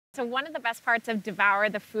So one of the best parts of Devour,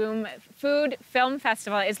 the Food Film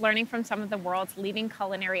Festival, is learning from some of the world's leading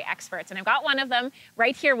culinary experts. And I've got one of them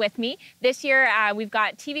right here with me. This year, we've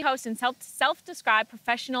got TV host and self-described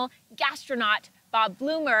professional gastronaut, Bob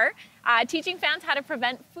Blumer, teaching fans how to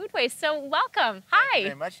prevent food waste. So welcome. Hi. Thank you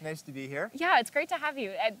very much. Nice to be here. Yeah, it's great to have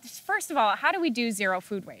you. First of all, how do we do zero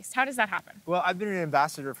food waste? How does that happen? Well, I've been an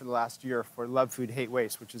ambassador for the last year for Love Food, Hate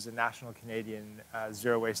Waste, which is a national Canadian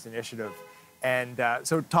zero waste initiative. And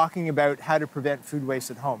so talking about how to prevent food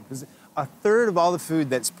waste at home, because a third of all the food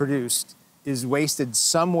that's produced is wasted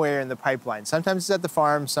somewhere in the pipeline. Sometimes it's at the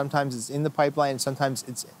farm, sometimes it's in the pipeline, sometimes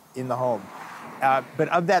it's in the home. But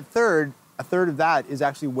of that third, a third of that is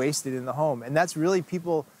actually wasted in the home. And that's really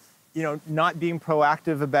people, you know, not being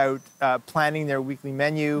proactive about planning their weekly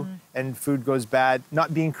menu and food goes bad,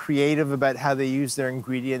 not being creative about how they use their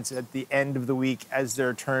ingredients at the end of the week as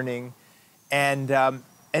they're turning.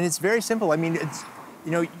 And it's very simple. I mean,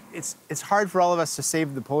 it's hard for all of us to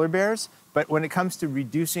save the polar bears, but when it comes to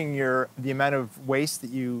reducing the amount of waste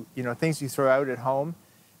that things you throw out at home,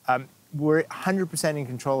 we're 100% in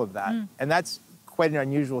control of that. And that's quite an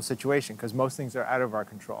unusual situation because most things are out of our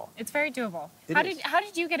control. It's very doable. How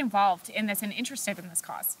did you get involved in this and interested in this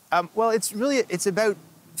cause? Well, it's about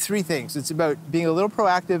three things. It's about being a little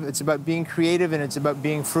proactive, it's about being creative, and it's about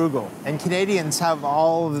being frugal. And Canadians have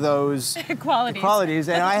all of those qualities,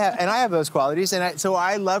 and I have those qualities. And so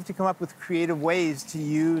I love to come up with creative ways to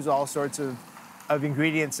use all sorts of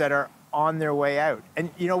ingredients that are on their way out. And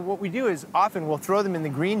you know what we do is often we'll throw them in the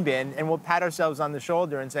green bin and we'll pat ourselves on the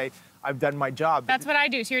shoulder and say, "I've done my job." That's what I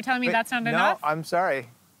do. So you're telling me that's not enough? No, I'm sorry.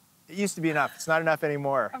 It used to be enough. It's not enough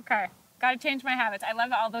anymore. Okay. Got to change my habits. I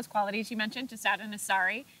love all those qualities you mentioned. Just add in a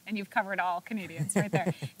sorry, and you've covered all Canadians right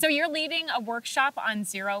there. So you're leading a workshop on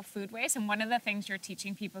zero food waste, and one of the things you're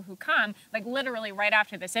teaching people who come, like literally right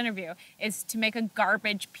after this interview, is to make a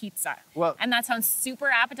garbage pizza. Well, and that sounds super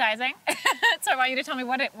appetizing. So I want you to tell me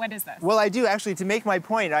what is this? Well, I do actually. To make my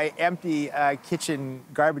point, I empty a kitchen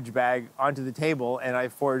garbage bag onto the table, and I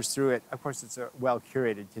forage through it. Of course, it's a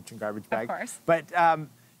well-curated kitchen garbage bag. Of course. But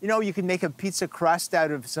you know, you can make a pizza crust out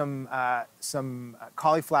of some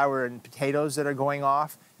cauliflower and potatoes that are going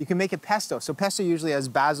off. You can make a pesto. So pesto usually has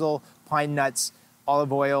basil, pine nuts,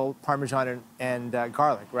 olive oil, Parmesan, and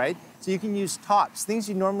garlic, right? So you can use tops, things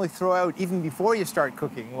you normally throw out even before you start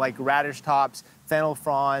cooking, like radish tops, fennel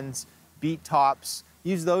fronds, beet tops.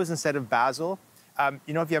 Use those instead of basil.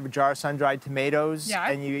 You know, if you have a jar of sun-dried tomatoes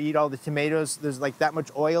and you eat all the tomatoes, there's like that much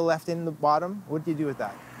oil left in the bottom. What do you do with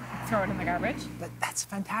that? Throw it in the garbage. But that's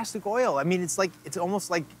fantastic oil. I mean, it's almost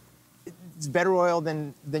like it's better oil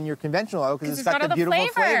than your conventional oil because it's got the beautiful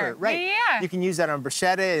flavor. Right. Yeah. You can use that on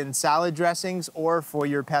bruschetta and salad dressings or for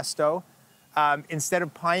your pesto. Instead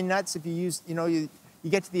of pine nuts, if you use, you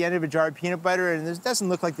get to the end of a jar of peanut butter and it doesn't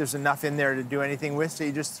look like there's enough in there to do anything with, so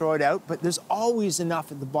you just throw it out. But there's always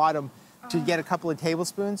enough at the bottom to get a couple of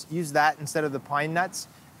tablespoons. Use that instead of the pine nuts.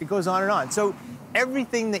 It goes on and on. So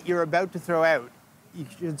everything that you're about to throw out, you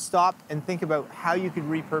should stop and think about how you could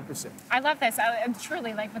repurpose it. I love this.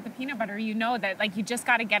 Truly, like with the peanut butter, you know that like you just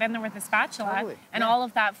got to get in there with a spatula and all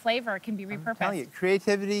of that flavor can be repurposed. I'm telling you,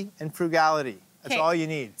 creativity and frugality. That's all you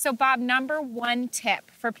need. So Bob, number one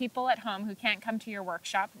tip for people at home who can't come to your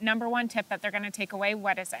workshop, number one tip that they're going to take away,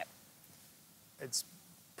 what is it? It's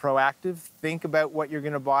proactive. Think about what you're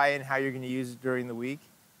going to buy and how you're going to use it during the week.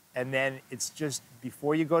 And then it's just,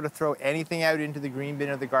 before you go to throw anything out into the green bin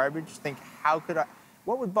or the garbage, think,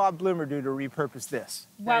 what would Bob Blumer do to repurpose this?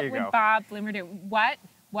 What would Bob Blumer do? What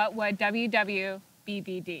would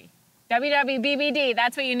WWBBD? WWBBD,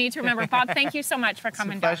 that's what you need to remember. Bob, thank you so much for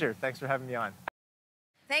coming down. It's a pleasure. Thanks for having me on.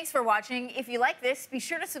 Thanks for watching. If you like this, be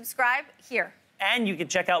sure to subscribe here. And you can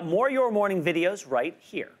check out more Your Morning videos right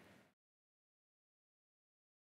here.